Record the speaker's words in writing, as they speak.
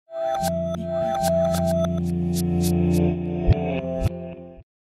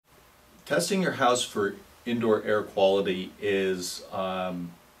testing your house for indoor air quality is,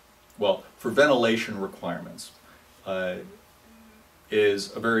 well, for ventilation requirements,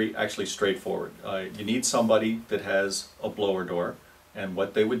 is a very actually straightforward. You need somebody that has a blower door, and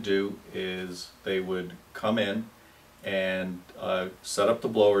what they would do is they would come in and set up the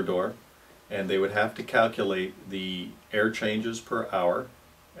blower door, and they would have to calculate the air changes per hour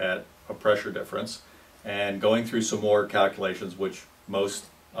at a pressure difference, and going through some more calculations, which most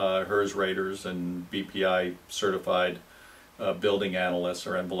HERS raters and BPI certified building analysts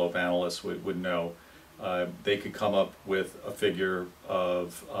or envelope analysts would know. They could come up with a figure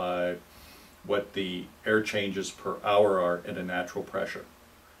of what the air changes per hour are at a natural pressure.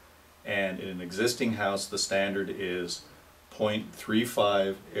 And in an existing house, the standard is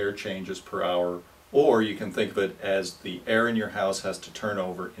 0.35 air changes per hour, or you can think of it as the air in your house has to turn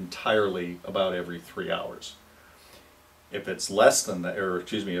over entirely about every 3 hours. If it's less than the air,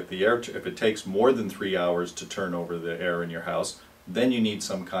 excuse me, if it takes more than 3 hours to turn over the air in your house, then you need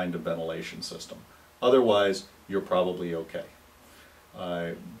some kind of ventilation system. Otherwise, you're probably okay.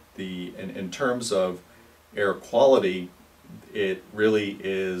 In terms of air quality, it really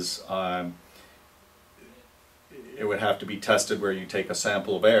is, it would have to be tested where you take a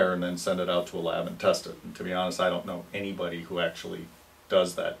sample of air and then send it out to a lab and test it. And to be honest, I don't know anybody who actually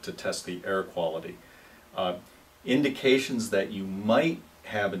does that to test the air quality. Indications that you might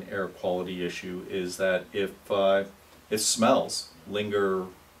have an air quality issue is that if smells linger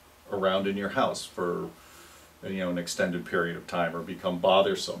around in your house for an extended period of time or become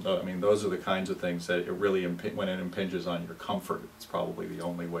bothersome. I mean, those are the kinds of things that it really, when it impinges on your comfort, it's probably the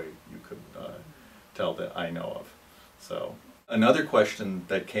only way you could tell that I know of. So another question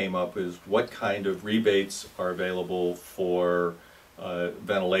that came up is what kind of rebates are available for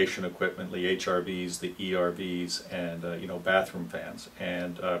ventilation equipment, the HRVs, the ERVs, and bathroom fans.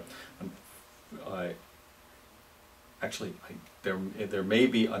 And there may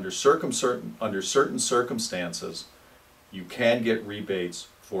be under certain circumstances you can get rebates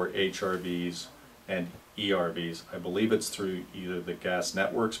for HRVs and ERVs. I believe it's through either the Gas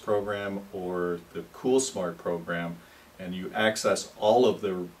Networks program or the CoolSmart program, and you access all of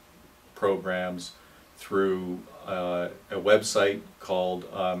the programs through a website called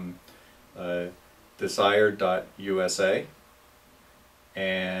desire.usa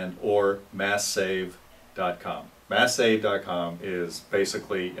or masssave.com. Masssave.com is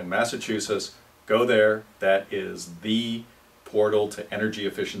basically in Massachusetts. Go there. That is the portal to energy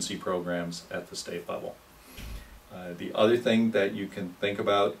efficiency programs at the state level. The other thing that you can think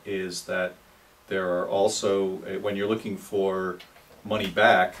about is that there are also, when you're looking for money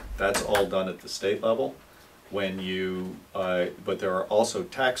back, that's all done at the state level. But there are also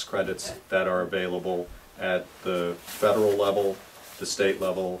tax credits that are available at the federal level, the state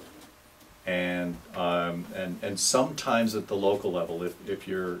level, and sometimes at the local level. If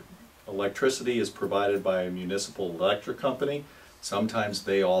your electricity is provided by a municipal electric company, sometimes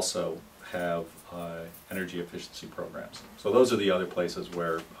they also have energy efficiency programs. So those are the other places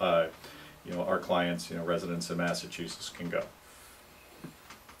where our clients, residents in Massachusetts can go.